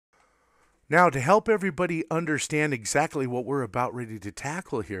Now, to help everybody understand exactly what we're about ready to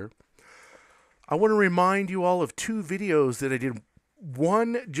tackle here, I want to remind you all of two videos that I did.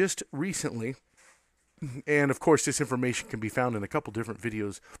 One just recently, and of course this information can be found in a couple different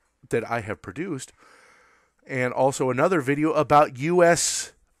videos that I have produced, and also another video about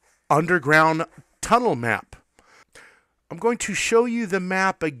U.S. underground tunnel map. I'm going to show you the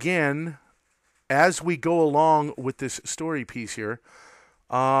map again as we go along with this story piece here,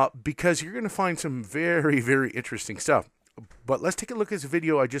 because you're going to find some very, very interesting stuff. But let's take a look at this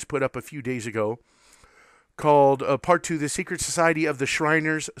video I just put up a few days ago called Part 2, The Secret Society of the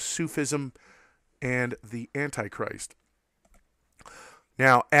Shriners, Sufism, and the Antichrist.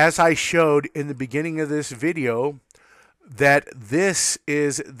 Now, as I showed in the beginning of this video, that this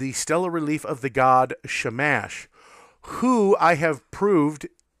is the stellar relief of the god Shamash, who I have proved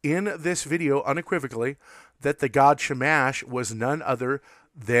in this video unequivocally that the god Shamash was none other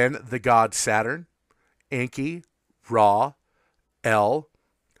than the god Saturn, Enki, Ra, El,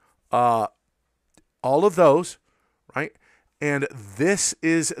 all of those, right? And this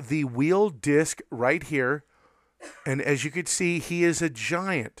is the wheel disc right here. And as you can see, he is a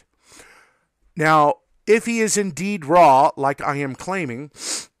giant. Now, if he is indeed Ra, like I am claiming,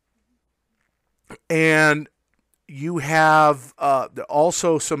 and you have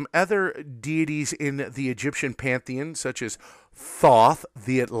also some other deities in the Egyptian pantheon, such as Thoth,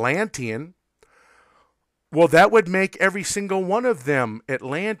 the Atlantean. Well, that would make every single one of them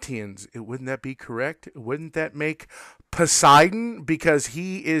Atlanteans. Wouldn't that be correct? Wouldn't that make Poseidon, because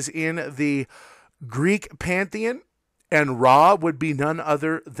he is in the Greek pantheon, and Ra would be none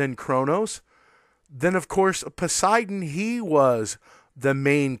other than Kronos? Then, of course, Poseidon, he was the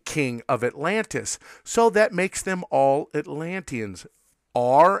main king of Atlantis. So that makes them all Atlanteans.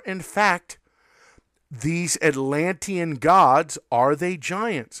 Are, in fact, these Atlantean gods, are they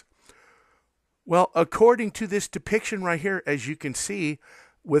giants? Well, according to this depiction right here, as you can see,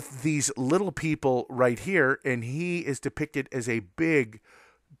 with these little people right here, and he is depicted as a big,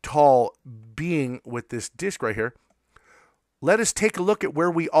 tall being with this disc right here, let us take a look at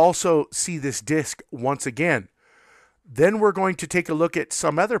where we also see this disc once again. Then we're going to take a look at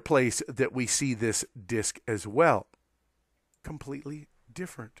some other place that we see this disc as well. Completely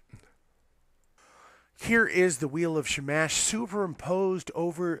different. Here is the Wheel of Shamash superimposed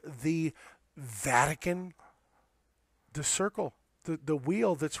over the Vatican, the circle, the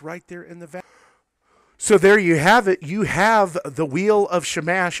wheel that's right there in the Vatican. So there you have it. You have the Wheel of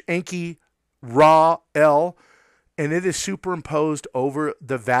Shamash, Enki, Ra, El, and it is superimposed over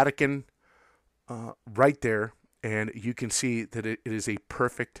the Vatican right there. And you can see that it is a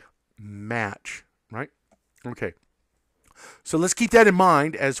perfect match, right? Okay. So let's keep that in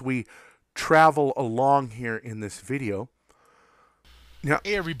mind as we travel along here in this video. Now,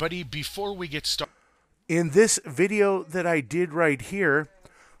 hey everybody, before we get started, in this video that I did right here,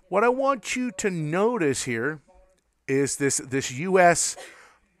 what I want you to notice here is this U.S.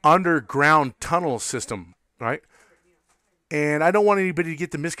 underground tunnel system, right? And I don't want anybody to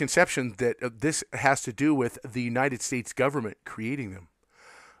get the misconception that this has to do with the United States government creating them.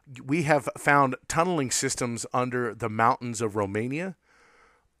 We have found tunneling systems under the mountains of Romania,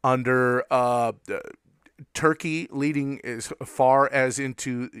 under Turkey, leading as far as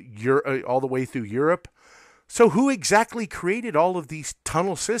into Europe, all the way through Europe. So who exactly created all of these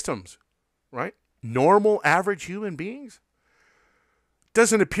tunnel systems, right? Normal, average human beings?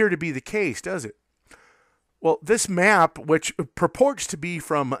 Doesn't appear to be the case, does it? Well, this map, which purports to be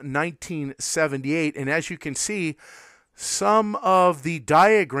from 1978, and as you can see, some of the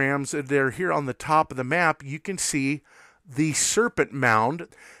diagrams that are here on the top of the map, you can see the serpent mound.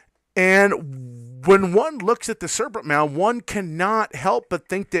 And when one looks at the serpent mound, one cannot help but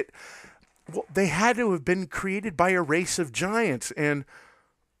think that, well, they had to have been created by a race of giants. And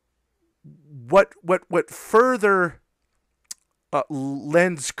what further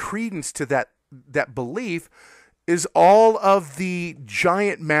lends credence to that belief is all of the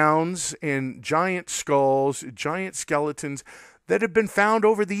giant mounds and giant skulls, giant skeletons that have been found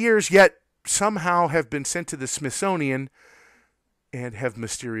over the years, yet somehow have been sent to the Smithsonian and have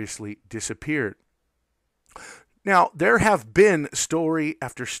mysteriously disappeared. Now, there have been story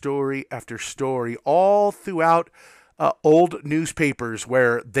after story after story all throughout old newspapers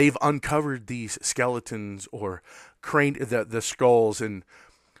where they've uncovered these skeletons or the skulls, and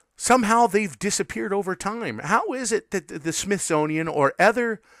somehow they've disappeared over time. How is it that the Smithsonian or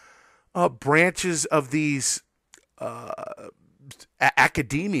other branches of these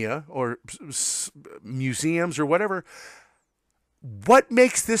academia or museums or whatever, what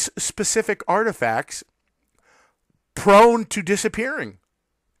makes this specific artifacts prone to disappearing?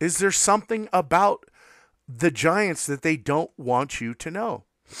 Is there something about the giants that they don't want you to know?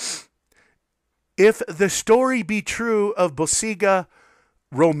 If the story be true of Bosiga,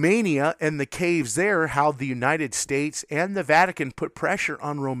 Romania, and the caves there, how the United States and the Vatican put pressure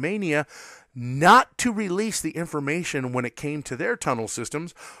on Romania not to release the information when it came to their tunnel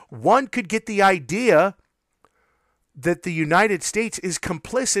systems, one could get the idea that the United States is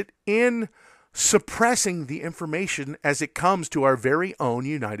complicit in suppressing the information as it comes to our very own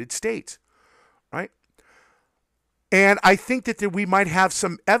United States, right? And I think that we might have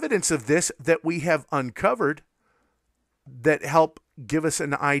some evidence of this that we have uncovered that help give us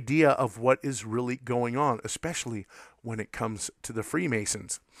an idea of what is really going on, especially when it comes to the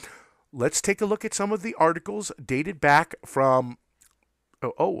Freemasons. Let's take a look at some of the articles dated back from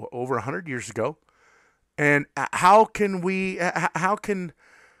over 100 years ago. And how can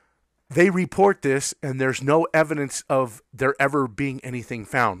they report this and there's no evidence of there ever being anything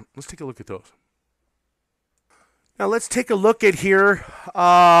found? Let's take a look at those. Now let's take a look at here.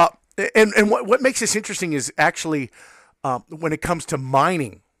 And what makes this interesting is actually when it comes to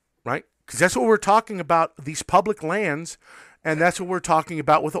mining, right? Because that's what we're talking about, these public lands, and that's what we're talking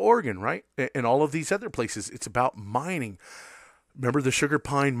about with Oregon, right? And all of these other places. It's about mining. Remember the Sugar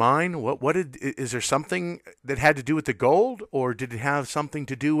Pine Mine? Is there something that had to do with the gold, or did it have something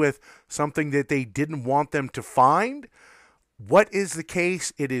to do with something that they didn't want them to find? What is the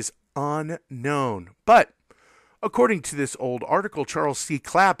case? It is unknown. But according to this old article, Charles C.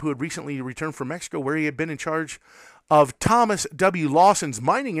 Clapp, who had recently returned from Mexico, where he had been in charge of Thomas W. Lawson's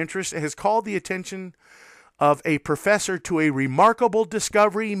mining interest, has called the attention of a professor to a remarkable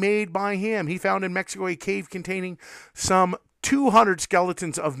discovery made by him. He found in Mexico a cave containing some 200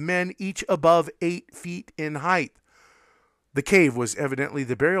 skeletons of men, each above 8 feet in height. The cave was evidently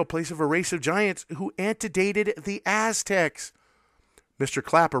the burial place of a race of giants who antedated the Aztecs. Mr.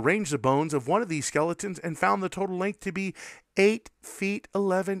 Clapp arranged the bones of one of these skeletons and found the total length to be 8 feet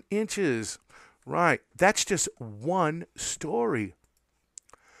 11 inches. Right, that's just one story.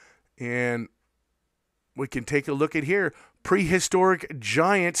 And we can take a look at here. Prehistoric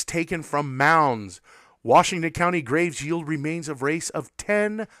giants taken from mounds. Washington County graves yield remains of race of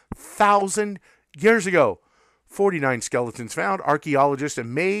 10,000 years ago. 49 skeletons found. Archaeologists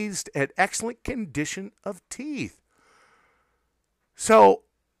amazed at excellent condition of teeth. So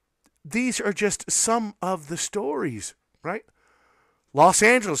these are just some of the stories, right? Los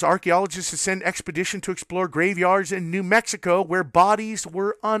Angeles archaeologists send expedition to explore graveyards in New Mexico where bodies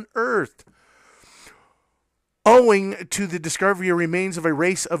were unearthed. Owing to the discovery of remains of a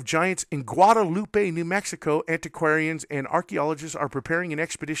race of giants in Guadalupe, New Mexico, antiquarians and archaeologists are preparing an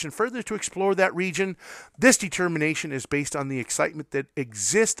expedition further to explore that region. This determination is based on the excitement that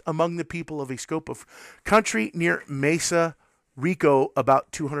exists among the people of a scope of country near Mesa, Rico,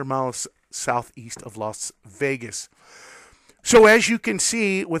 about 200 miles southeast of Las Vegas. So as you can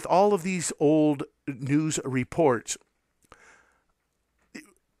see with all of these old news reports,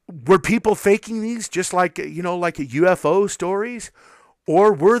 were people faking these just like UFO stories?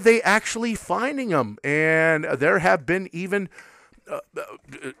 Or were they actually finding them? And there have been even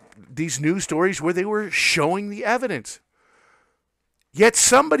these news stories where they were showing the evidence. Yet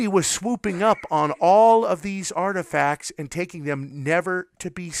somebody was swooping up on all of these artifacts and taking them never to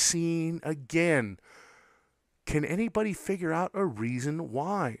be seen again. Can anybody figure out a reason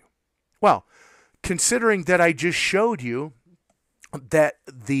why? Well, considering that I just showed you that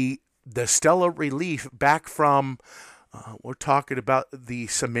the stellar relief back from, we're talking about the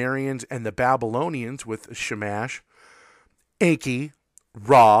Sumerians and the Babylonians with Shamash, Enki,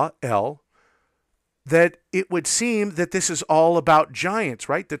 Ra, El, that it would seem that this is all about giants,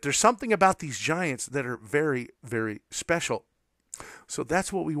 right? That there's something about these giants that are very, very special. So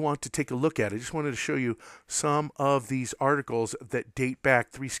that's what we want to take a look at. I just wanted to show you some of these articles that date back.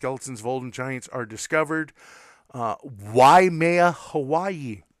 3 skeletons of olden giants are discovered. Waimea,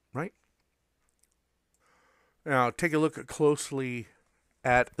 Hawaii, right? Now, take a look closely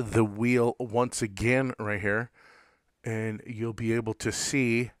at the wheel once again right here, and you'll be able to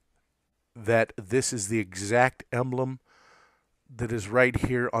see that this is the exact emblem that is right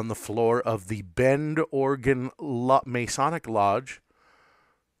here on the floor of the Bend, Oregon Masonic Lodge,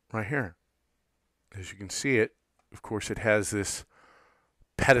 right here. As you can see it, of course, it has this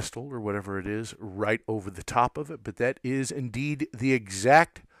pedestal or whatever it is right over the top of it, but that is indeed the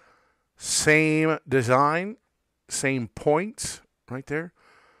exact same design, same points right there,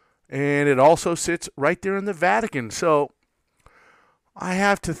 and it also sits right there in the Vatican. So I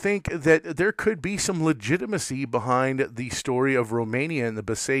have to think that there could be some legitimacy behind the story of Romania and the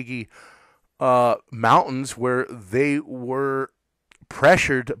Basagi Mountains, where they were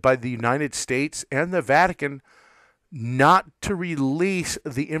pressured by the United States and the Vatican not to release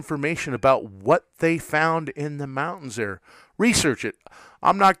the information about what they found in the mountains there. Research it.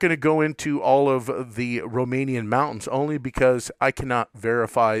 I'm not going to go into all of the Romanian mountains only because I cannot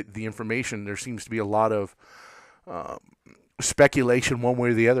verify the information. There seems to be a lot of speculation one way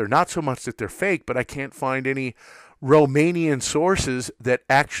or the other. Not so much that they're fake, but I can't find any Romanian sources that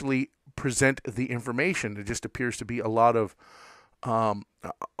actually present the information. It just appears to be a lot of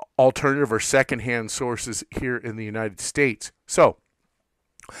alternative or secondhand sources here in the United States. So,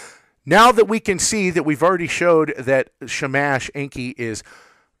 now that we can see that we've already showed that Shamash Enki is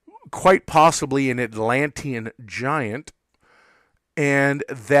quite possibly an Atlantean giant, and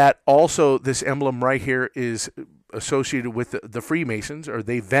that also this emblem right here is associated with the Freemasons, or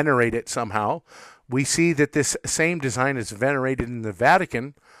they venerate it somehow. We see that this same design is venerated in the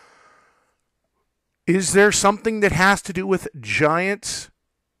Vatican. Is there something that has to do with giants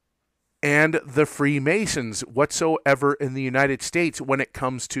and the Freemasons whatsoever in the United States when it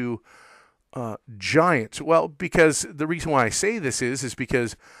comes to giants? Well, because the reason why I say this is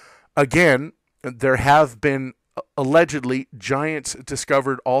because, again, there have been allegedly giants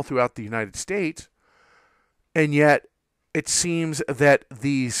discovered all throughout the United States, and yet it seems that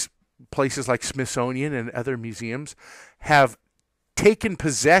these places like Smithsonian and other museums have taken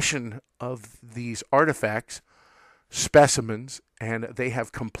possession of these artifacts, specimens, and they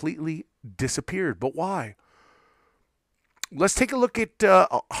have completely disappeared. But why? Let's take a look at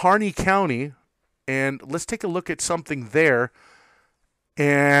Harney County, and let's take a look at something there,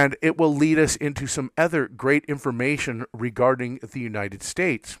 and it will lead us into some other great information regarding the United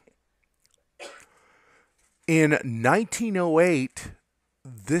States. In 1908,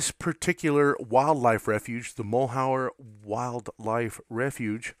 this particular wildlife refuge, the Malheur Wildlife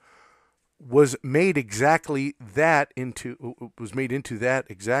Refuge, was made exactly that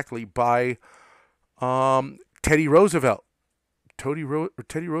exactly by Teddy Roosevelt. Teddy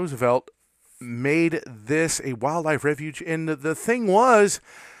Roosevelt made this a wildlife refuge, and the thing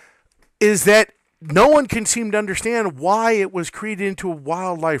is that no one can seem to understand why it was created into a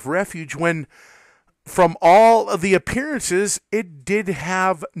wildlife refuge when, from all of the appearances, it did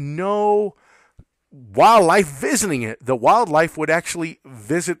have no wildlife visiting it. The wildlife would actually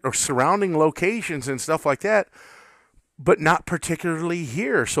visit or surrounding locations and stuff like that, but not particularly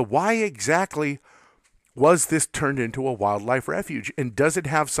here. So why exactly was this turned into a wildlife refuge? And does it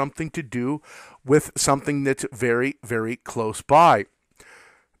have something to do with something that's very, very close by?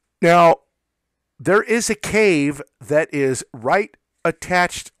 Now, there is a cave that is right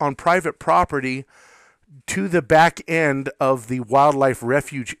attached on private property to the back end of the wildlife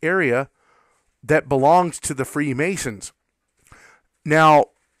refuge area that belongs to the Freemasons. Now,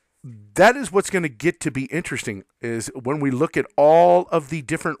 that is what's going to get to be interesting, is when we look at all of the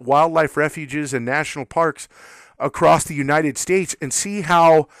different wildlife refuges and national parks across the United States and see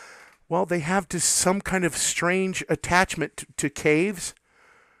how, well, they have some kind of strange attachment to caves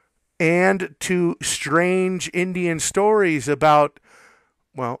and to strange Indian stories about,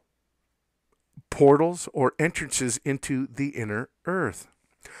 well, portals or entrances into the inner earth.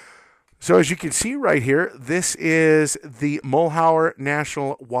 So as you can see right here, this is the Malheur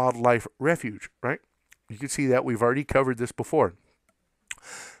National Wildlife Refuge, right? You can see that we've already covered this before.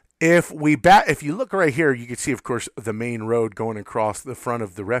 If you look right here, you can see, of course, the main road going across the front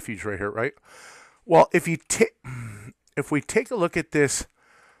of the refuge right here, right? Well, if we take a look at this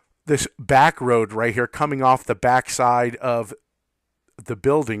back road right here coming off the back side of the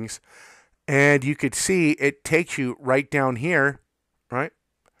buildings, and you could see it takes you right down here, right?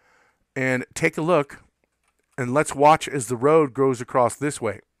 And take a look, and let's watch as the road goes across this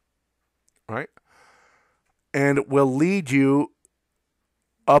way, right? And it will lead you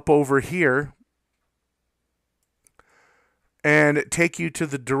up over here and take you to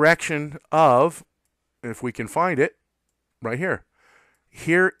the direction of, if we can find it, right here.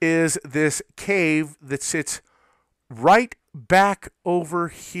 Here is this cave that sits right back over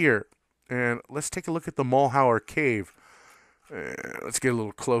here. And let's take a look at the Malheur Cave. Let's get a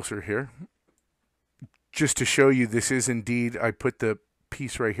little closer here. Just to show you, this is indeed, I put the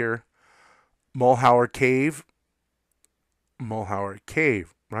piece right here. Malheur Cave. Malheur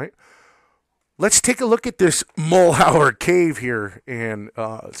Cave, right? Let's take a look at this Malheur Cave here. And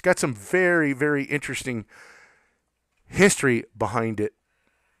it's got some very, very interesting history behind it.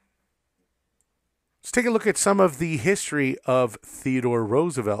 Let's take a look at some of the history of Theodore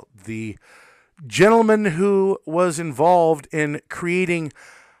Roosevelt, the gentleman who was involved in creating,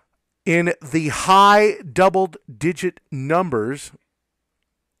 in the high double-digit numbers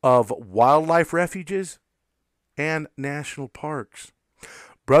of wildlife refuges and national parks.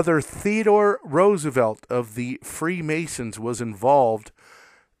 Brother Theodore Roosevelt of the Freemasons was involved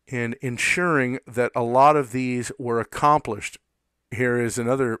in ensuring that a lot of these were accomplished. Here is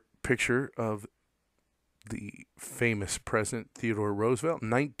another picture of the famous President Theodore Roosevelt,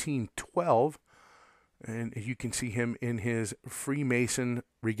 1912. And you can see him in his Freemason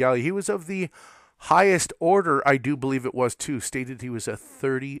regalia. He was of the highest order, I do believe it was too, stated he was a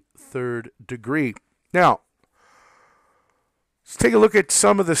 33rd degree. Now, let's take a look at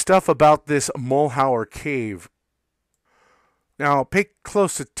some of the stuff about this Malheur cave. Now, pay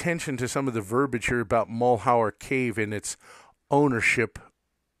close attention to some of the verbiage here about Malheur cave and its ownership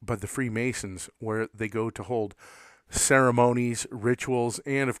by the Freemasons, where they go to hold ceremonies, rituals,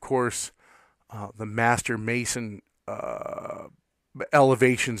 and of course, the Master Mason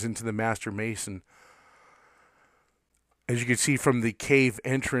elevations into the Master Mason. As you can see from the cave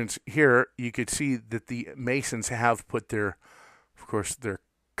entrance here, you could see that the Masons have put their, of course, their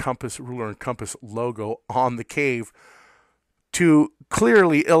compass, ruler and compass logo on the cave to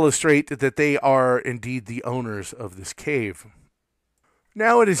clearly illustrate that they are indeed the owners of this cave.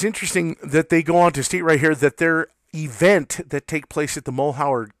 Now, it is interesting that they go on to state right here that their event that take place at the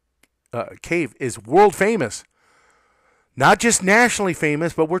Malheur cave is world famous. Not just nationally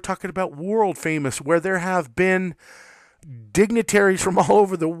famous, but we're talking about world famous, where there have been dignitaries from all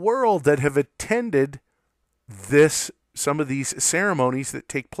over the world that have attended some of these ceremonies that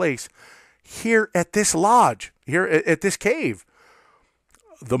take place here at this lodge, here at this cave.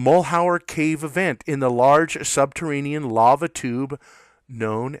 The Malheur cave event in the large subterranean lava tube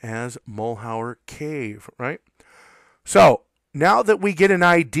known as Malheur Cave, right? So, now that we get an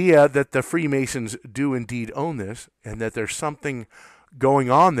idea that the Freemasons do indeed own this and that there's something going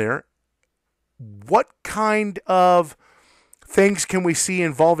on there, what kind of things can we see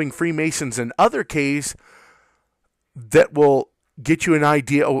involving Freemasons and other caves that will get you an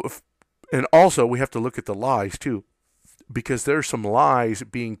idea of? And also, we have to look at the lies too, because there's some lies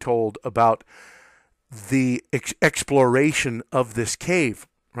being told about the exploration of this cave,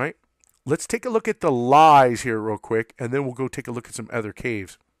 right? Let's take a look at the lies here real quick, and then we'll go take a look at some other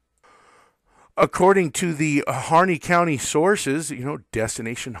caves. According to the Harney County sources,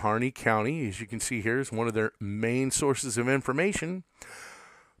 Destination Harney County, as you can see here, is one of their main sources of information.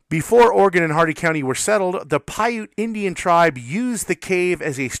 Before Oregon and Harney County were settled, the Paiute Indian tribe used the cave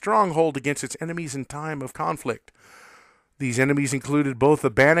as a stronghold against its enemies in time of conflict. These enemies included both the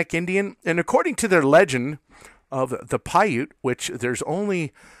Bannock Indian, and according to their legend of the Paiute, which there's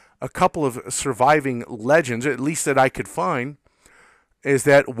only a couple of surviving legends, at least that I could find, is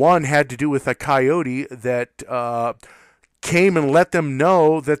that one had to do with a coyote that came and let them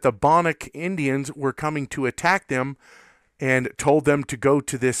know that the Bannock Indians were coming to attack them and told them to go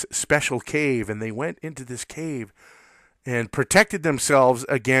to this special cave. And they went into this cave and protected themselves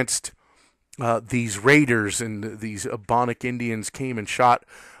against these raiders, and these Bannock Indians came and shot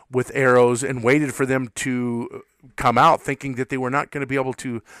with arrows and waited for them to come out, thinking that they were not going to be able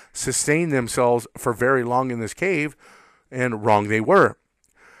to sustain themselves for very long in this cave, and wrong they were.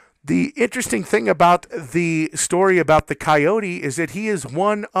 The interesting thing about the story about the coyote is that he is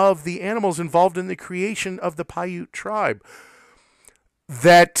one of the animals involved in the creation of the Paiute tribe.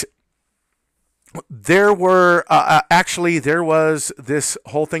 That there were, there was this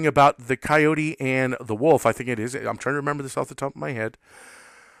whole thing about the coyote and the wolf, I think it is. I'm trying to remember this off the top of my head.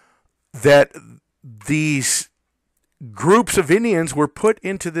 That these groups of Indians were put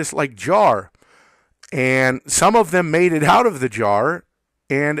into this jar, and some of them made it out of the jar,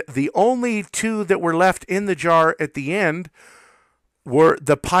 and the only two that were left in the jar at the end were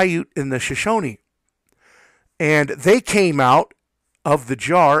the Paiute and the Shoshone. And they came out of the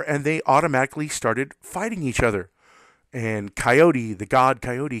jar and they automatically started fighting each other. And Coyote, the god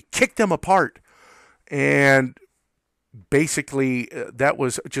Coyote, kicked them apart. And basically, that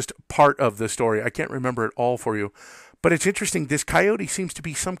was just part of the story. I can't remember it all for you. But it's interesting. This Coyote seems to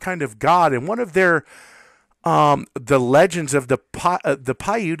be some kind of god. And one of their, the legends of the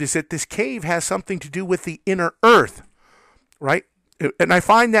Paiute is that this cave has something to do with the inner earth, right? And I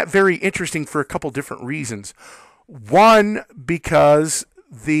find that very interesting for a couple different reasons. One, because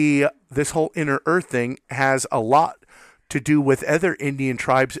this whole inner earth thing has a lot to do with other Indian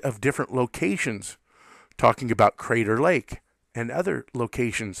tribes of different locations, talking about Crater Lake and other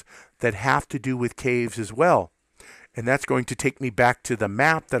locations that have to do with caves as well. And that's going to take me back to the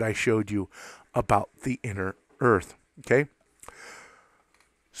map that I showed you about the inner earth. Okay?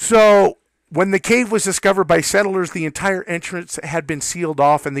 So, when the cave was discovered by settlers, the entire entrance had been sealed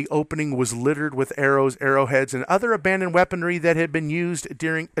off and the opening was littered with arrows, arrowheads, and other abandoned weaponry that had been used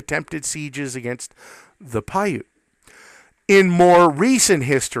during attempted sieges against the Paiute. In more recent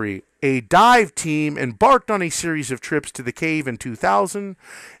history, a dive team embarked on a series of trips to the cave in 2000.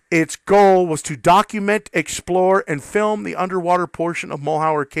 Its goal was to document, explore, and film the underwater portion of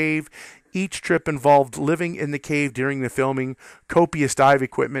Malheur Cave. Each trip involved living in the cave during the filming, copious dive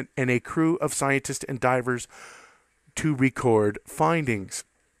equipment, and a crew of scientists and divers to record findings.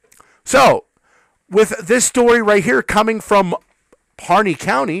 So, with this story right here coming from Harney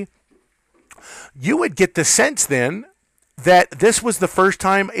County, you would get the sense then that this was the first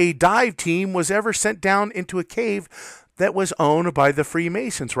time a dive team was ever sent down into a cave that was owned by the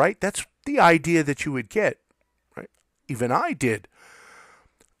Freemasons, right? That's the idea that you would get, right? Even I did.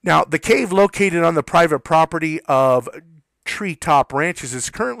 Now, the cave located on the private property of Treetop Ranches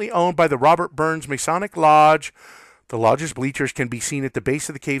is currently owned by the Robert Burns Masonic Lodge. The lodge's bleachers can be seen at the base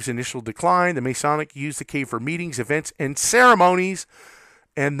of the cave's initial decline. The Masonic use the cave for meetings, events, and ceremonies,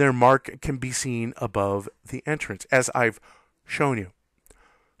 and their mark can be seen above the entrance, as I've shown you.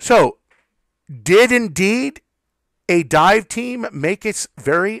 So, did indeed a dive team make its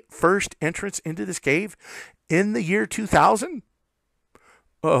very first entrance into this cave in the year 2000?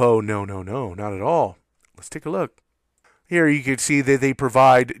 Oh, no, not at all. Let's take a look. Here you can see that they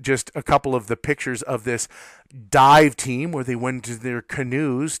provide just a couple of the pictures of this dive team where they went into their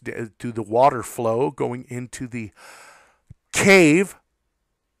canoes through the water flow going into the cave.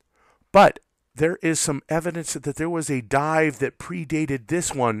 But there is some evidence that there was a dive that predated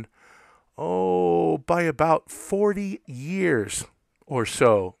this one, by about 40 years or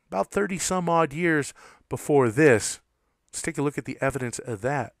so, about 30 some odd years before this. Let's take a look at the evidence of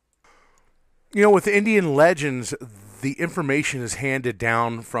that. You know, with Indian legends, the information is handed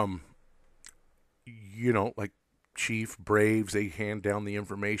down from, like chief, braves, they hand down the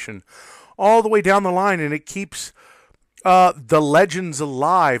information all the way down the line, and it keeps the legends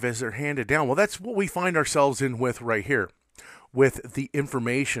alive as they're handed down. Well, that's what we find ourselves in with right here, with the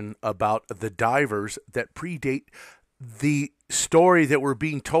information about the divers that predate the story that we're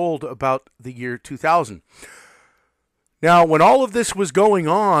being told about the year 2000. Now, when all of this was going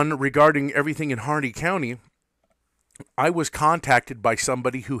on regarding everything in Harney County, I was contacted by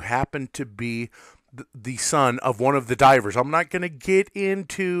somebody who happened to be the son of one of the divers. I'm not going to get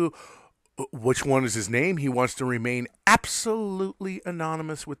into which one is his name. He wants to remain absolutely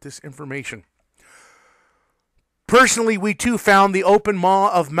anonymous with this information. Personally, we too found the open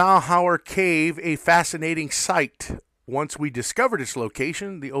maw of Malheur Cave a fascinating sight. Once we discovered its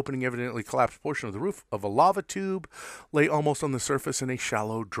location, the opening evidently collapsed portion of the roof of a lava tube lay almost on the surface in a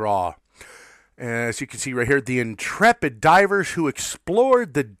shallow draw. As you can see right here, the intrepid divers who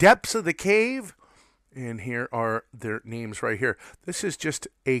explored the depths of the cave, and here are their names right here. This is just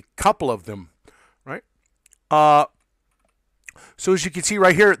a couple of them, right? So as you can see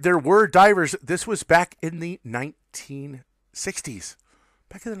right here, there were divers. This was back in the 1960s.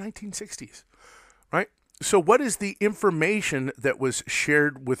 Back in the 1960s, right? So what is the information that was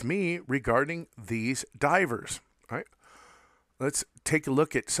shared with me regarding these divers, right? Let's take a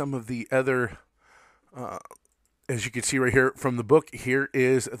look at some of the other, as you can see right here from the book, here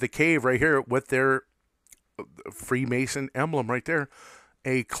is the cave right here with their Freemason emblem right there.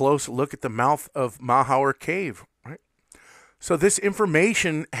 A close look at the mouth of Malheur Cave, right? So this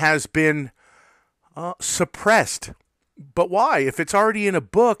information has been suppressed. But why? If it's already in a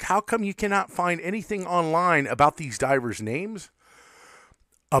book, how come you cannot find anything online about these divers' names?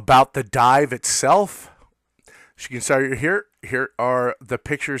 About the dive itself? As you can see here, here are the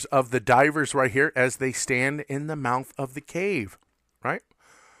pictures of the divers right here as they stand in the mouth of the cave, right?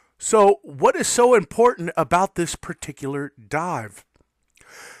 So what is so important about this particular dive?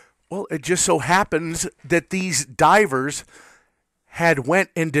 Well, it just so happens that these divers had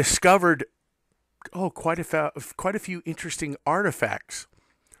went and discovered quite a few interesting artifacts.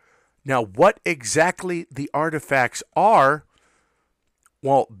 Now, what exactly the artifacts are,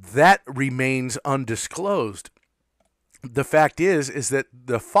 well, that remains undisclosed. The fact is that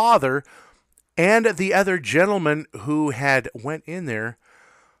the father and the other gentleman who had went in there,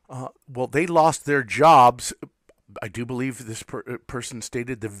 they lost their jobs. I do believe this person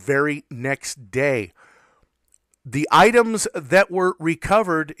stated the very next day. The items that were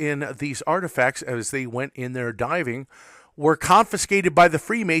recovered in these artifacts as they went in there diving were confiscated by the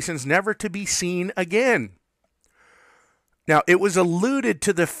Freemasons, never to be seen again. Now, it was alluded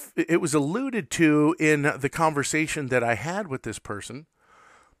to in the conversation that I had with this person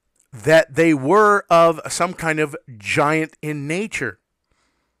that they were of some kind of giant in nature.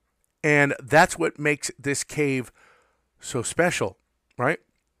 And that's what makes this cave so special, right?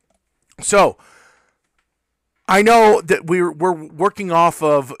 So, I know that we're working off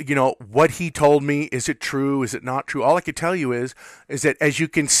of, what he told me. Is it true? Is it not true? All I can tell you is that, as you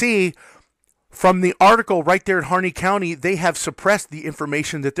can see from the article right there in Harney County, they have suppressed the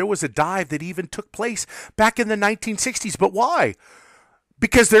information that there was a dive that even took place back in the 1960s. But why?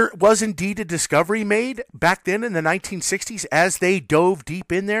 Because there was indeed a discovery made back then in the 1960s as they dove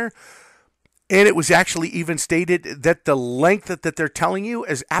deep in there. And it was actually even stated that the length that they're telling you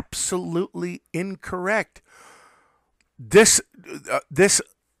is absolutely incorrect. This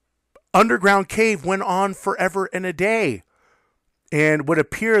underground cave went on forever and a day, and would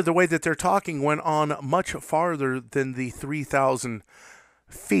appear the way that they're talking went on much farther than the 3,000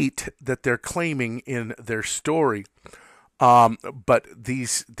 feet that they're claiming in their story. But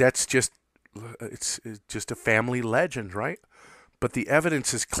that's just it's just a family legend, right? But the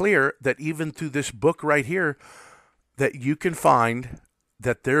evidence is clear that even through this book right here, that you can find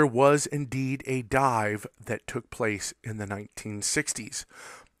that there was indeed a dive that took place in the 1960s.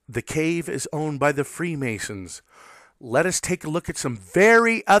 The cave is owned by the Freemasons. Let us take a look at some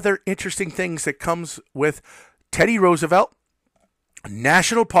very other interesting things that comes with Teddy Roosevelt,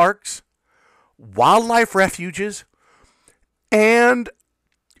 national parks, wildlife refuges, and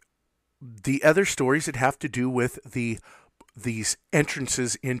the other stories that have to do with these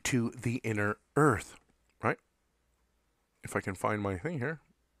entrances into the inner earth, right? If I can find my thing here.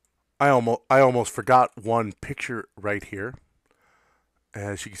 I almost forgot one picture right here.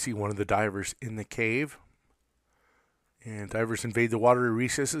 As you can see, one of the divers in the cave. And divers invade the watery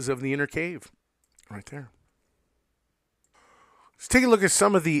recesses of the inner cave. Right there. Let's take a look at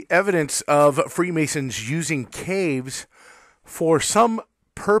some of the evidence of Freemasons using caves for some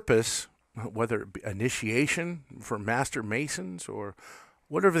purpose, whether it be initiation for master masons or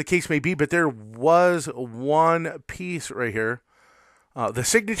whatever the case may be. But there was one piece right here. The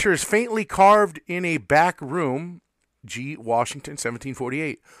signature is faintly carved in a back room, G. Washington,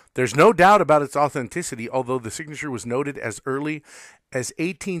 1748. There's no doubt about its authenticity, although the signature was noted as early as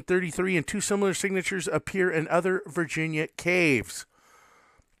 1833, and two similar signatures appear in other Virginia caves.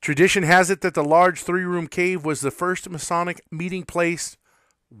 Tradition has it that the large three-room cave was the first Masonic meeting place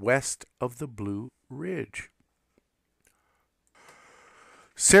west of the Blue Ridge.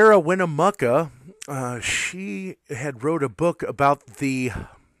 Sarah Winnemucca, she had wrote a book about a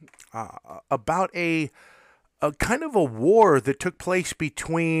kind of a war that took place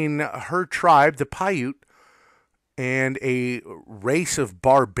between her tribe, the Paiute, and a race of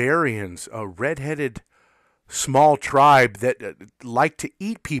barbarians, a red-headed small tribe that liked to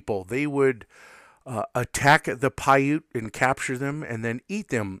eat people. They would attack the Paiute and capture them and then eat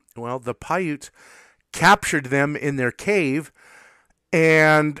them. Well, the Paiutes captured them in their cave,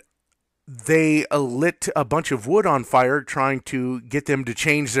 and they lit a bunch of wood on fire trying to get them to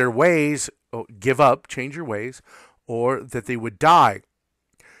change their ways, give up, change your ways, or that they would die.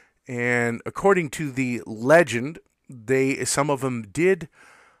 And according to the legend, some of them did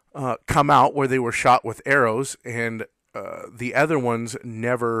come out where they were shot with arrows, and the other ones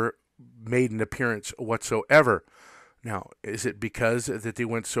never made an appearance whatsoever. Now, is it because that they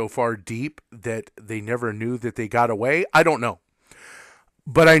went so far deep that they never knew that they got away? I don't know.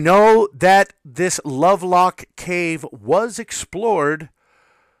 But I know that this Lovelock Cave was explored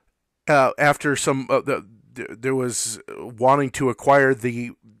after there was wanting to acquire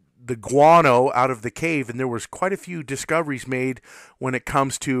the guano out of the cave, and there was quite a few discoveries made when it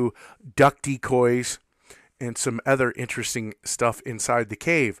comes to duck decoys and some other interesting stuff inside the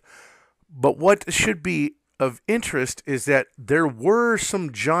cave. But what should be of interest is that there were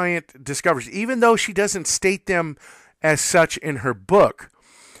some giant discoveries, even though she doesn't state them as such in her book.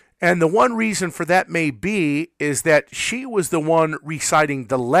 And the one reason for that may be is that she was the one reciting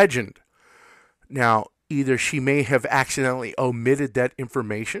the legend. Now, either she may have accidentally omitted that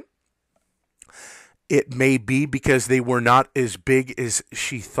information. It may be because they were not as big as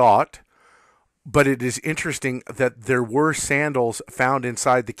she thought. But it is interesting that there were sandals found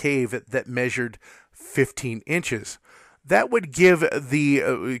inside the cave that measured 15 inches. That would give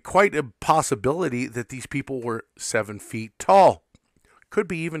the quite a possibility that these people were 7 feet tall. Could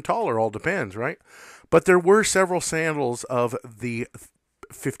be even taller, all depends, right? But there were several sandals of the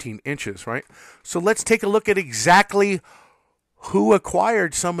 15 inches, right? So let's take a look at exactly who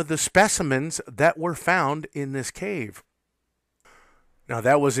acquired some of the specimens that were found in this cave. Now,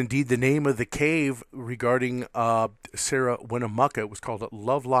 that was indeed the name of the cave regarding Sarah Winnemucca. It was called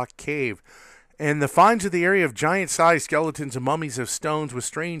Lovelock Cave. And the finds of the area of giant-sized skeletons and mummies of stones with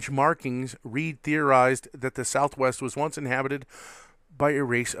strange markings, Reed theorized that the Southwest was once inhabited by a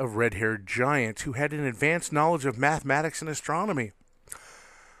race of red-haired giants who had an advanced knowledge of mathematics and astronomy.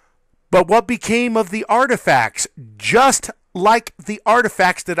 But what became of the artifacts? Just like the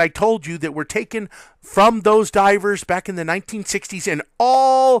artifacts that I told you that were taken from those divers back in the 1960s, and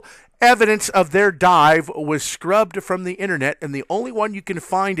all evidence of their dive was scrubbed from the internet, and the only one you can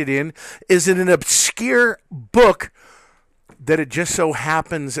find it in is in an obscure book that it just so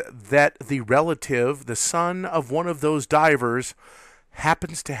happens that the relative, the son of one of those divers,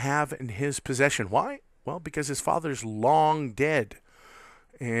 happens to have in his possession. Why? Well, because his father's long dead.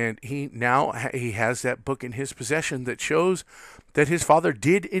 And he has that book in his possession that shows that his father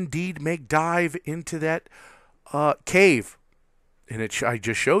did indeed make dive into that cave. And I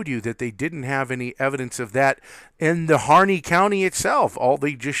just showed you that they didn't have any evidence of that in the Harney County itself. All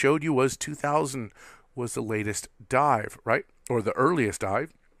they just showed you was 2000 was the latest dive, right? Or the earliest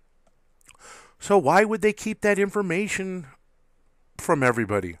dive. So why would they keep that information from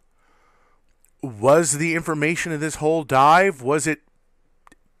everybody? Was the information of this whole dive, was it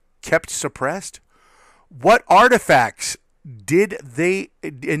kept suppressed? What artifacts did they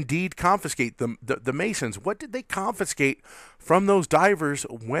indeed confiscate? The Masons, what did they confiscate from those divers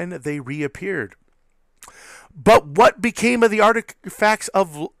when they reappeared? But what became of the artifacts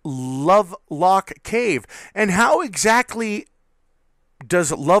of Lovelock Cave? And how exactly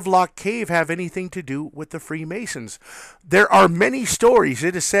does Lovelock Cave have anything to do with the Freemasons? There are many stories.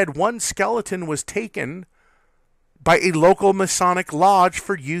 It is said one skeleton was taken by a local Masonic lodge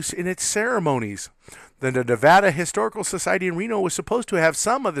for use in its ceremonies. The Nevada Historical Society in Reno was supposed to have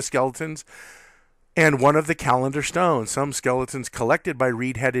some of the skeletons and one of the calendar stones. Some skeletons collected by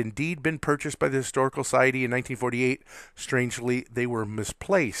Reed had indeed been purchased by the Historical Society in 1948. Strangely, they were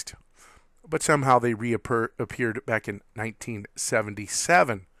misplaced, but somehow they reappeared back in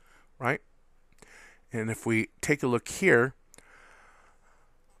 1977, right? And if we take a look here,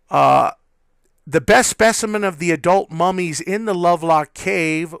 the best specimen of the adult mummies in the Lovelock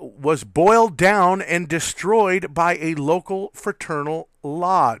Cave was boiled down and destroyed by a local fraternal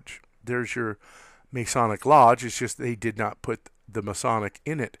lodge. There's your Masonic lodge. It's just they did not put the Masonic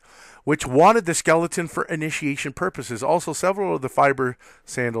in it, which wanted the skeleton for initiation purposes. Also, several of the fiber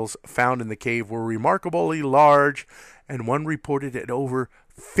sandals found in the cave were remarkably large, and one reported at over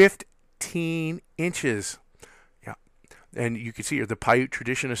 15 inches. And you can see here the Paiute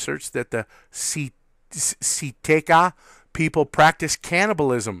tradition asserts that the Siteka people practice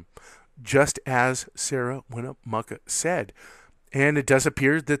cannibalism, just as Sarah Winnemucca said. And it does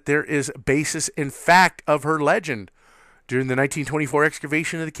appear that there is basis in fact of her legend. During the 1924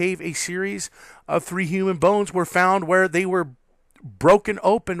 excavation of the cave, a series of 3 human bones were found where they were broken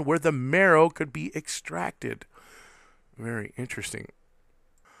open, where the marrow could be extracted. Very interesting.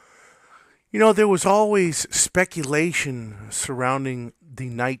 You know, there was always speculation surrounding the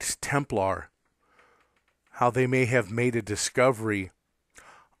Knights Templar, how they may have made a discovery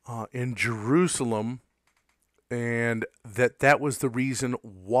in Jerusalem, and that was the reason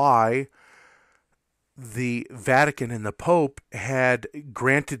why the Vatican and the Pope had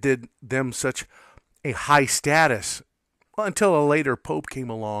granted them such a high status, until a later Pope came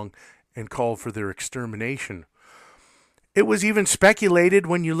along and called for their extermination. It was even speculated,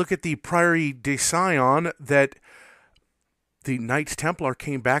 when you look at the Prairie de Sion, that the Knights Templar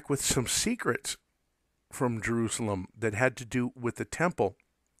came back with some secrets from Jerusalem that had to do with the temple,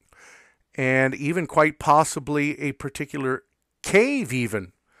 and even quite possibly a particular cave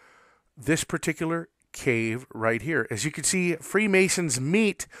even. This particular cave right here. As you can see, Freemasons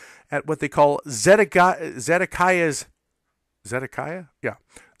meet at what they call Zedekiah's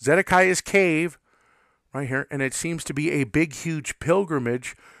cave right here, and it seems to be a big, huge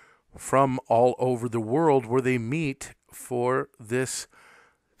pilgrimage from all over the world where they meet for this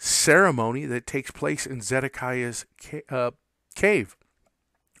ceremony that takes place in Zedekiah's cave.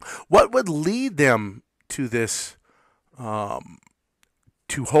 What would lead them to this, to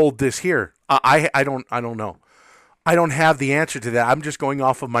hold this here? I don't know. I don't have the answer to that. I'm just going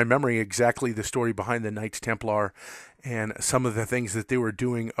off of my memory exactly the story behind the Knights Templar and some of the things that they were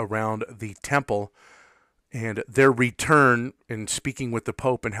doing around the temple, and their return and speaking with the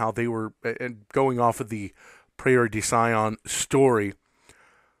Pope, and how they were going off of the Prairie de Sion story.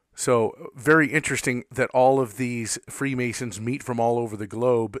 So very interesting that all of these Freemasons meet from all over the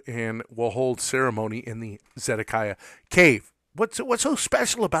globe and will hold ceremony in the Zedekiah cave. What's so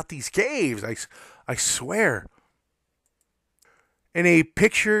special about these caves? I swear. In a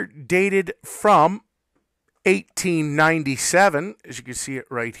picture dated from 1897, as you can see it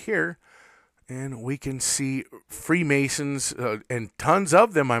right here, and we can see Freemasons, and tons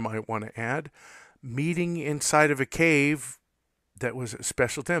of them, I might want to add, meeting inside of a cave that was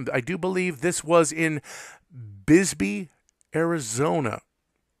special to them. I do believe this was in Bisbee, Arizona.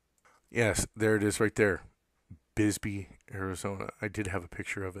 Yes, there it is right there. Bisbee, Arizona. I did have a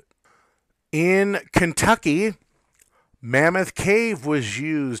picture of it. In Kentucky, Mammoth Cave was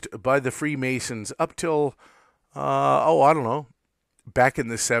used by the Freemasons up till, I don't know, back in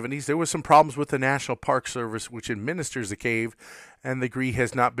the 70s. There was some problems with the National Park Service, which administers the cave, and the degree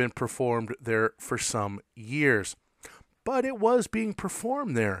has not been performed there for some years. But it was being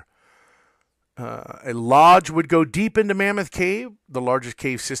performed there. A lodge would go deep into Mammoth Cave, the largest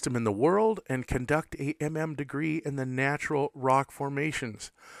cave system in the world, and conduct a degree in the natural rock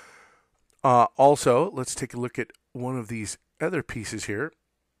formations. Also, let's take a look at one of these other pieces here.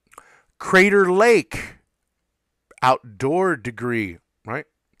 Crater Lake, outdoor degree, right?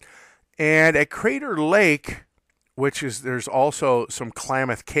 And at Crater Lake, which is, there's also some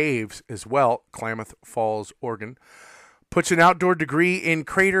Klamath Caves as well, Klamath Falls, Oregon, puts an outdoor degree in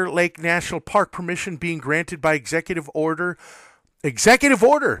Crater Lake National Park, permission being granted by executive order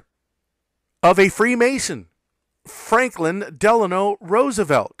of a Freemason, Franklin Delano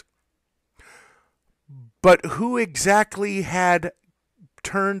Roosevelt. But who exactly had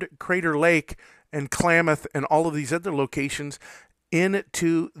turned Crater Lake and Klamath and all of these other locations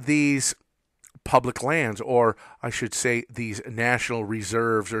into these public lands, or I should say these national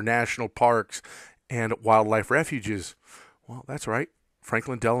reserves or national parks and wildlife refuges? Well, that's right.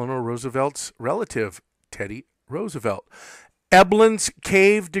 Franklin Delano Roosevelt's relative, Teddy Roosevelt. Eblin's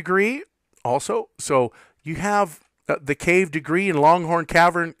Cave degree also. So you have the cave degree in Longhorn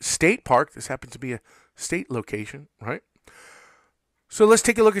Cavern State Park. This happens to be a state location, right? So let's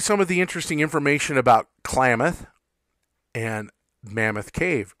take a look at some of the interesting information about Klamath and Mammoth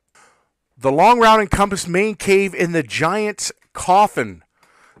Cave. The long round encompassed main cave in the Giant's Coffin.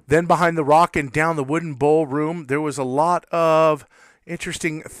 Then behind the rock and down the wooden bowl room, there was a lot of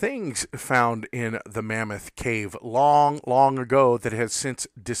interesting things found in the Mammoth Cave long, long ago that has since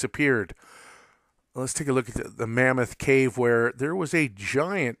disappeared. Let's take a look at the Mammoth Cave, where there was a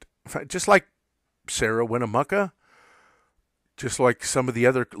giant, just like Sarah Winnemucca, just like some of the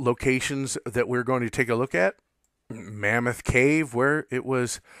other locations that we're going to take a look at. Mammoth Cave, where it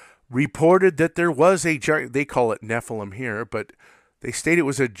was reported that there was a giant, they call it Nephilim here, but they state it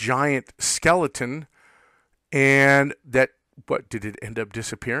was a giant skeleton, and that, what, did it end up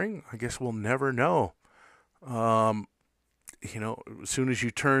disappearing? I guess we'll never know. As soon as you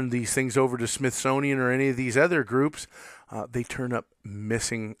turn these things over to Smithsonian or any of these other groups, they turn up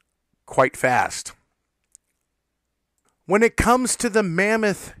missing quite fast. When it comes to the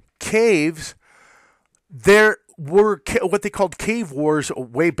Mammoth Caves, there were what they called cave wars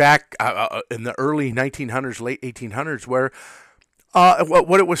way back in the early 1900s, late 1800s, where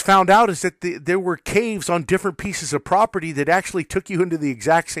what it was found out is that there were caves on different pieces of property that actually took you into the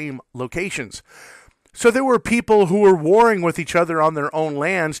exact same locations. So there were people who were warring with each other on their own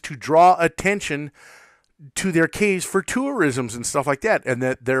lands to draw attention to their caves for tourisms and stuff like that. And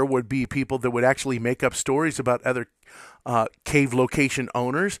that there would be people that would actually make up stories about other cave location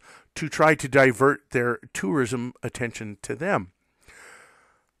owners to try to divert their tourism attention to them.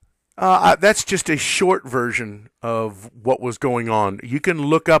 That's just a short version of what was going on. You can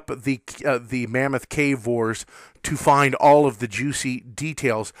look up the Mammoth Cave Wars to find all of the juicy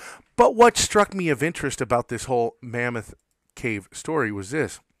details. But what struck me of interest about this whole Mammoth Cave story was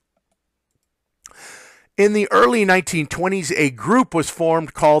this. In the early 1920s, a group was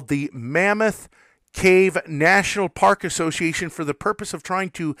formed called the Mammoth Cave National Park Association for the purpose of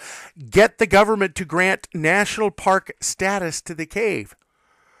trying to get the government to grant national park status to the cave.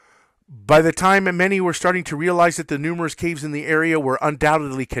 By the time many were starting to realize that the numerous caves in the area were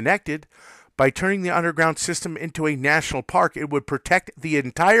undoubtedly connected, by turning the underground system into a national park, it would protect the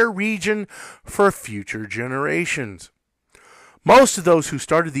entire region for future generations. Most of those who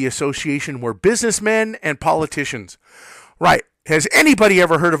started the association were businessmen and politicians. Right. Has anybody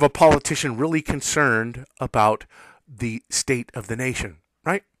ever heard of a politician really concerned about the state of the nation?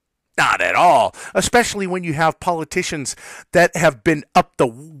 Right? Not at all. Especially when you have politicians that have been up the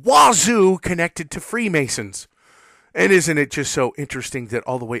wazoo connected to Freemasons. And isn't it just so interesting that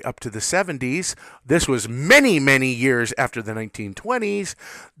all the way up to the 70s, this was many, many years after the 1920s,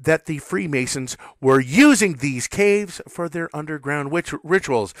 that the Freemasons were using these caves for their underground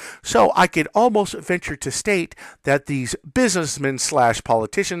rituals. So I could almost venture to state that these businessmen /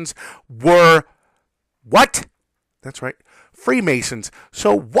 politicians were what? That's right. Freemasons.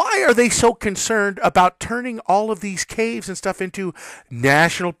 So why are they so concerned about turning all of these caves and stuff into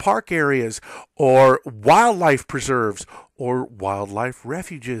national park areas or wildlife preserves or wildlife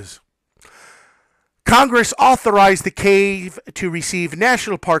refuges? Congress authorized the cave to receive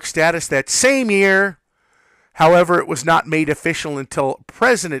national park status that same year. However, it was not made official until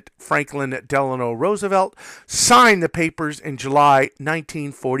President Franklin Delano Roosevelt signed the papers in July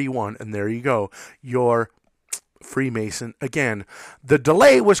 1941. And there you go, your Freemason again. The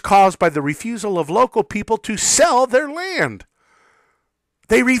delay was caused by the refusal of local people to sell their land.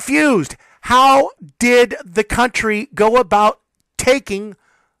 They refused. How did the country go about taking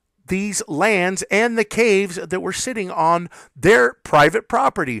these lands and the caves that were sitting on their private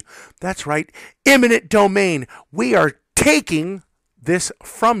property? That's right, eminent domain. We are taking this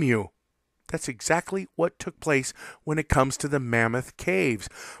from you. That's exactly what took place when it comes to the Mammoth Caves.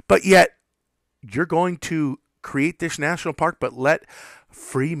 But yet, you're going to create this national park, but let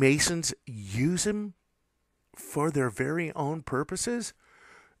Freemasons use them for their very own purposes?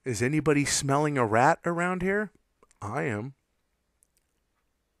 Is anybody smelling a rat around here? I am.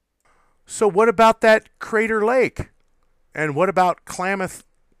 So what about that Crater Lake? And what about Klamath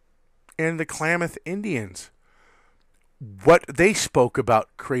and the Klamath Indians? What they spoke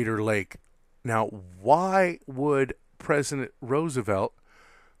about Crater Lake. Now, why would President Roosevelt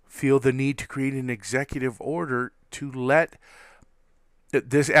feel the need to create an executive order to let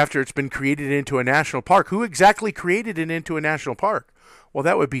this, after it's been created into a national park? Who exactly created it into a national park? Well,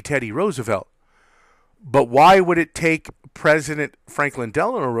 that would be Teddy Roosevelt. But why would it take President Franklin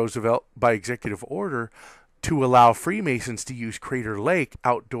Delano Roosevelt, by executive order, to allow Freemasons to use Crater Lake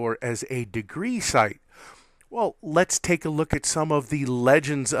outdoor as a degree site? Well, let's take a look at some of the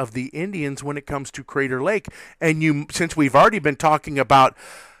legends of the Indians when it comes to Crater Lake. And since we've already been talking about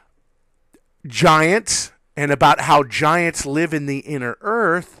giants and about how giants live in the inner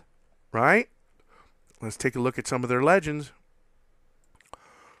earth, right? Let's take a look at some of their legends.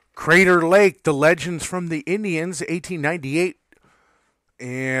 Crater Lake, the legends from the Indians, 1898.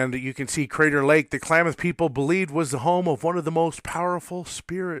 And you can see Crater Lake, the Klamath people believed was the home of one of the most powerful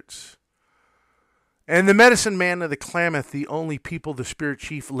spirits. And the medicine man of the Klamath, the only people the spirit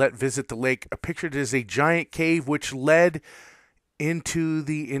chief let visit the lake, pictured as a giant cave which led into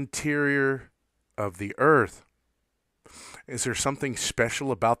the interior of the earth. Is there something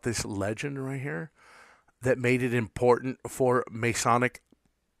special about this legend right here that made it important for Masonic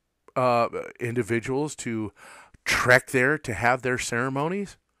individuals to trek there to have their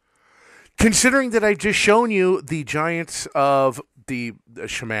ceremonies? Considering that I've just shown you the giants of the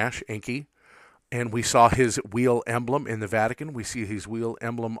Shamash, Enki, and we saw his wheel emblem in the Vatican. We see his wheel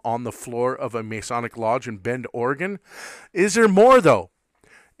emblem on the floor of a Masonic lodge in Bend, Oregon. Is there more, though?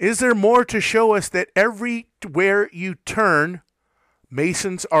 Is there more to show us that everywhere you turn,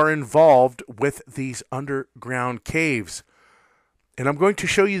 Masons are involved with these underground caves? And I'm going to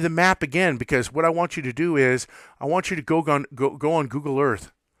show you the map again, because what I want you to do is I want you to go on Google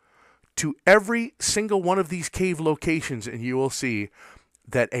Earth to every single one of these cave locations, and you will see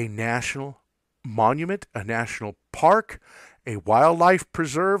that a national monument, a national park, a wildlife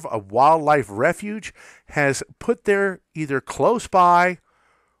preserve, a wildlife refuge has put there either close by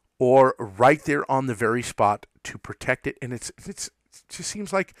or right there on the very spot to protect it. And it just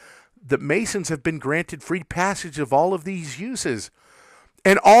seems like the Masons have been granted free passage of all of these uses.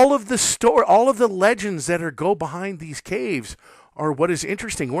 And all of the legends that go behind these caves are what is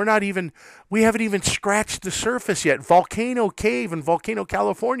interesting. We haven't even scratched the surface yet. Volcano Cave in Volcano,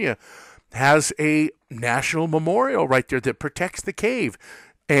 California has a national memorial right there that protects the cave.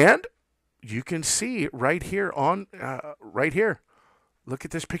 And you can see right here right here. Look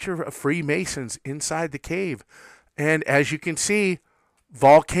at this picture of Freemasons inside the cave. And as you can see,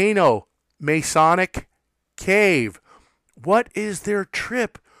 Volcano, Masonic Cave. What is their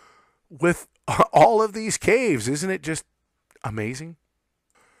trip with all of these caves? Isn't it just amazing?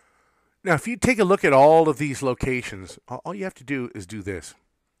 Now, if you take a look at all of these locations, all you have to do is do this,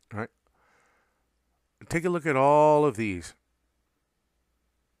 right? Take a look at all of these.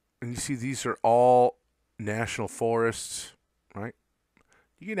 And you see these are all national forests, right?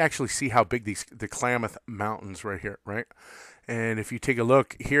 You can actually see how big the Klamath Mountains right here, right? And if you take a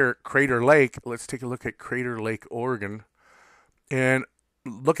look here, Crater Lake, let's take a look at Crater Lake, Oregon. And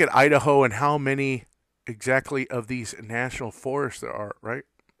look at Idaho and how many exactly of these national forests there are, right?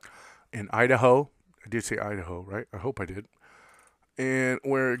 In Idaho, I did say Idaho, right? I hope I did. And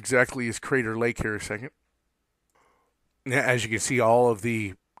where exactly is Crater Lake here a second? Now, as you can see, all of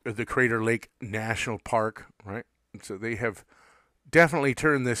the Crater Lake National Park, right? And so they have definitely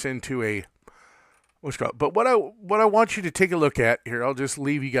turned this into a what's called. But what I want you to take a look at here, I'll just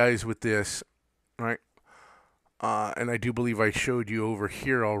leave you guys with this, right? And I do believe I showed you over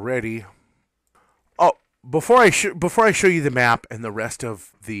here already. Oh, before I show you the map and the rest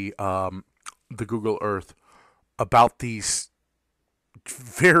of the Google Earth about these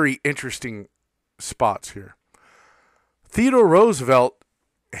very interesting spots here. Theodore Roosevelt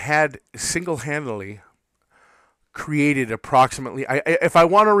had single-handedly created approximately, if I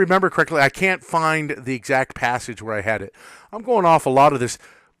want to remember correctly, I can't find the exact passage where I had it. I'm going off a lot of this.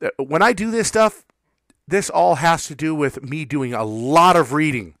 When I do this stuff, this all has to do with me doing a lot of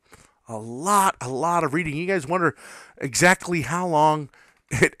reading. A lot of reading. You guys wonder exactly how long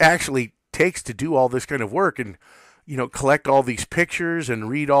it actually takes to do all this kind of work and, collect all these pictures and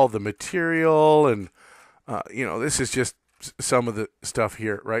read all the material. And, this is just some of the stuff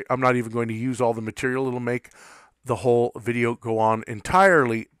here, right? I'm not even going to use all the material. It'll make the whole video go on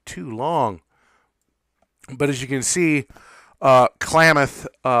entirely too long. But as you can see, Klamath,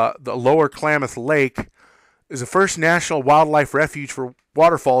 the lower Klamath Lake, is the first national wildlife refuge for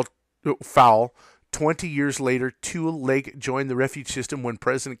waterfowl. 20 years later, Tule Lake joined the refuge system when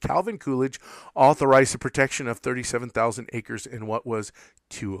President Calvin Coolidge authorized the protection of 37,000 acres in what was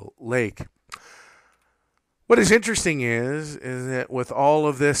Tule Lake. What is interesting is that with all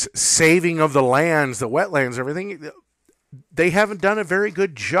of this saving of the lands, the wetlands, everything, they haven't done a very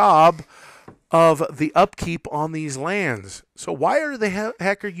good job of the upkeep on these lands. So why are the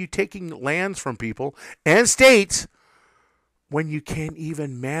heck are you taking lands from people and states when you can't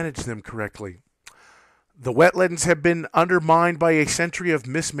even manage them correctly? The wetlands have been undermined by a century of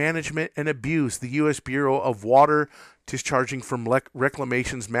mismanagement and abuse. The U.S. Bureau of Water, discharging from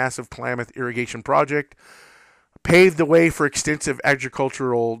Reclamation's massive Klamath irrigation project, paved the way for extensive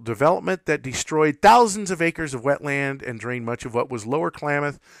agricultural development that destroyed thousands of acres of wetland and drained much of what was Lower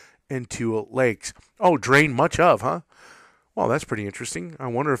Klamath and Tule Lakes. Oh, drained much of, huh? Well, that's pretty interesting. I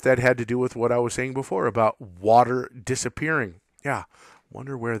wonder if that had to do with what I was saying before about water disappearing. Yeah,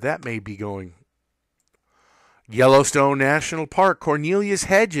 wonder where that may be going. Yellowstone National Park. Cornelius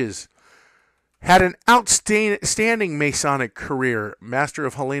Hedges had an outstanding Masonic career. Master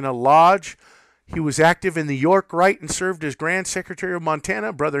of Helena Lodge. He was active in the York Rite and served as Grand Secretary of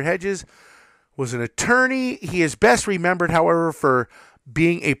Montana. Brother Hedges was an attorney. He is best remembered, however, for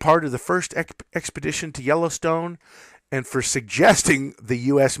being a part of the first expedition to Yellowstone and for suggesting the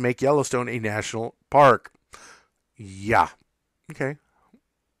U.S. make Yellowstone a national park. Yeah. Okay.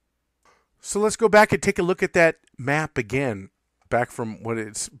 So let's go back and take a look at that map again, back from what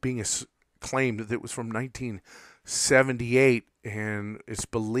it's being claimed that it was from 1978, and it's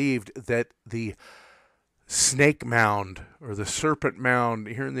believed that the Snake Mound or the Serpent Mound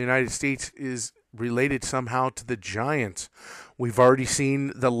here in the United States is related somehow to the giants. We've already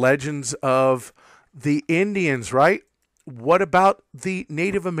seen the legends of the Indians, right? What about the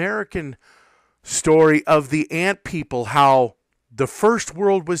Native American story of the ant people, how the first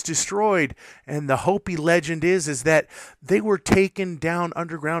world was destroyed, and the Hopi legend is that they were taken down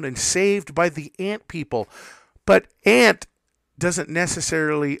underground and saved by the ant people. But ant doesn't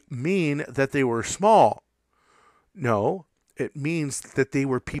necessarily mean that they were small. No, it means that they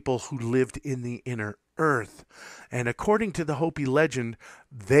were people who lived in the inner earth. And according to the Hopi legend,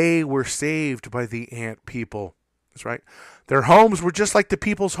 they were saved by the ant people. That's right. Their homes were just like the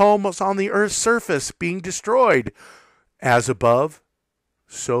people's homes on the earth's surface, being destroyed. As above,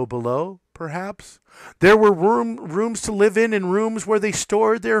 so below, perhaps. There were rooms to live in and rooms where they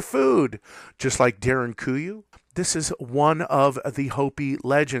stored their food, just like Darren Kuyu. This is one of the Hopi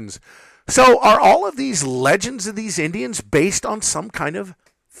legends. So are all of these legends of these Indians based on some kind of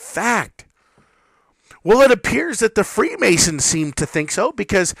fact? Well, it appears that the Freemasons seem to think so,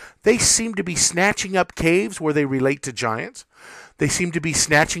 because they seem to be snatching up caves where they relate to giants. They seem to be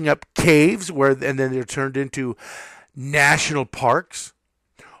snatching up caves and then they're turned into national parks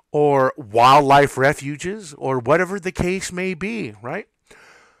or wildlife refuges or whatever the case may be, right?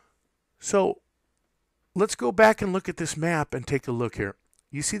 So let's go back and look at this map and take a look here.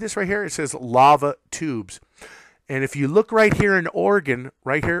 You see this right here? It says lava tubes. And if you look right here in Oregon,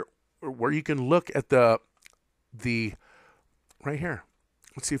 right here, where you can look at the right here.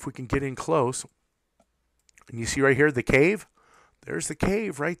 Let's see if we can get in close. And you see right here the cave? There's the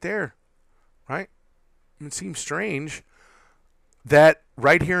cave right there, right? It seems strange that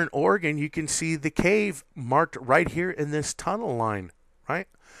right here in Oregon, you can see the cave marked right here in this tunnel line, right?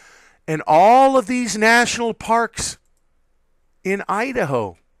 And all of these national parks in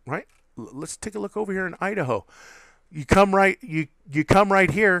Idaho, right? Let's take a look over here in Idaho. You come right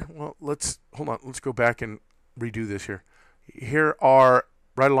here. Well, hold on. Let's go back and redo this here. Here are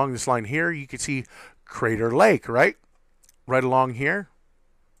right along this line here. You can see Crater Lake, right? Right along here.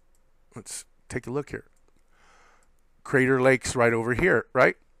 Let's take a look here. Crater Lake's right over here,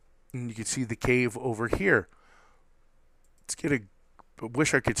 right? And you can see the cave over here. Let's get I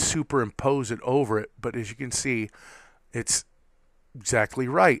wish I could superimpose it over it, but as you can see, it's exactly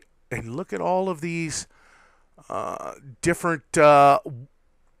right. And look at all of these different, right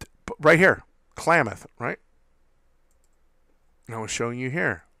here, Klamath, right? And I was showing you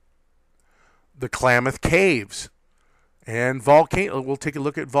here the Klamath Caves and volcano. We'll take a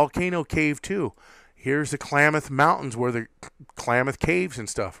look at Volcano Cave too. Here's the Klamath Mountains where the Klamath Caves and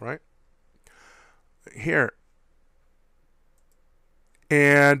stuff, right? Here.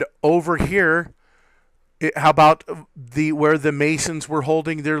 And over here, how about where the Masons were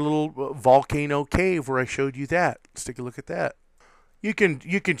holding their little volcano cave where I showed you that? Let's take a look at that. You can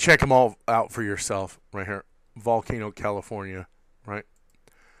check them all out for yourself right here. Volcano, California, right?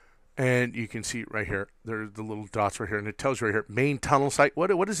 And you can see right here, there's the little dots right here, and it tells you right here, main tunnel site.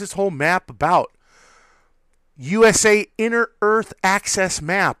 What is this whole map about? USA Inner Earth Access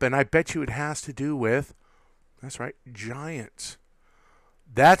Map, and I bet you it has to do with, that's right, giants.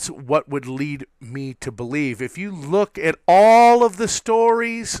 That's what would lead me to believe. If you look at all of the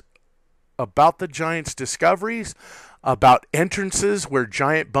stories about the giants' discoveries, about entrances where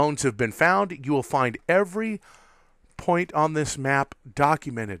giant bones have been found, you will find every point on this map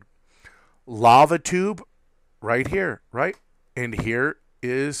documented. Lava tube right here, right? And here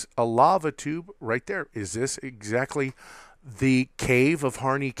is a lava tube right there. Is this exactly the cave of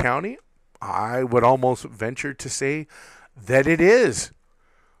Harney County? I would almost venture to say that it is.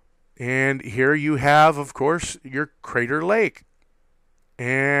 And here you have, of course, your Crater Lake.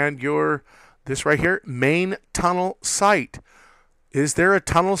 And this right here, main tunnel site. Is there a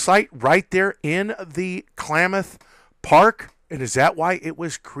tunnel site right there in the Klamath Park? And is that why it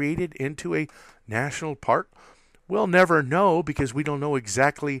was created into a national park? We'll never know because we don't know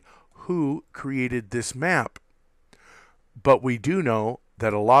exactly who created this map. But we do know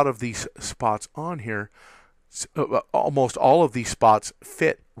that a lot of these spots on here, almost all of these spots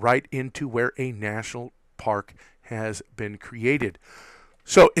fit right into where a national park has been created.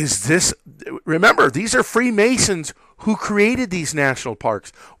 So remember, these are Freemasons who created these national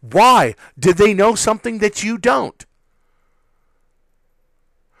parks. Why? Did they know something that you don't?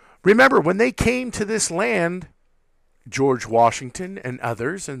 Remember, when they came to this land, George Washington and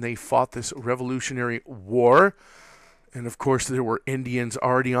others, and they fought this Revolutionary War, and of course there were Indians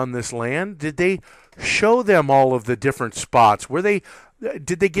already on this land, did they show them all of the different spots?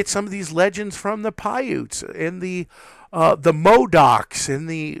 Did they get some of these legends from the Paiutes and the Modocs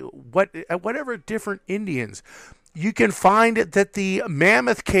and whatever different Indians? You can find that the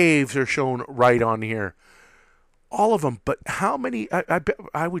Mammoth Caves are shown right on here. All of them, but how many?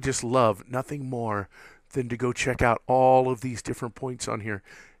 I would just love nothing more than to go check out all of these different points on here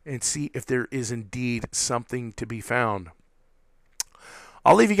and see if there is indeed something to be found.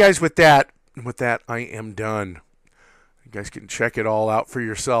 I'll leave you guys with that. And with that, I am done. You guys can check it all out for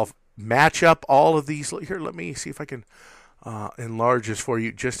yourself. Match up all of these. Here, let me see if I can enlarge this for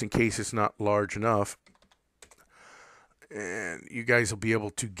you just in case it's not large enough. And you guys will be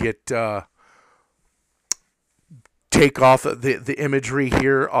able to get... take off the imagery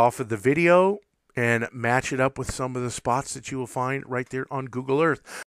here off of the video and match it up with some of the spots that you will find right there on Google Earth.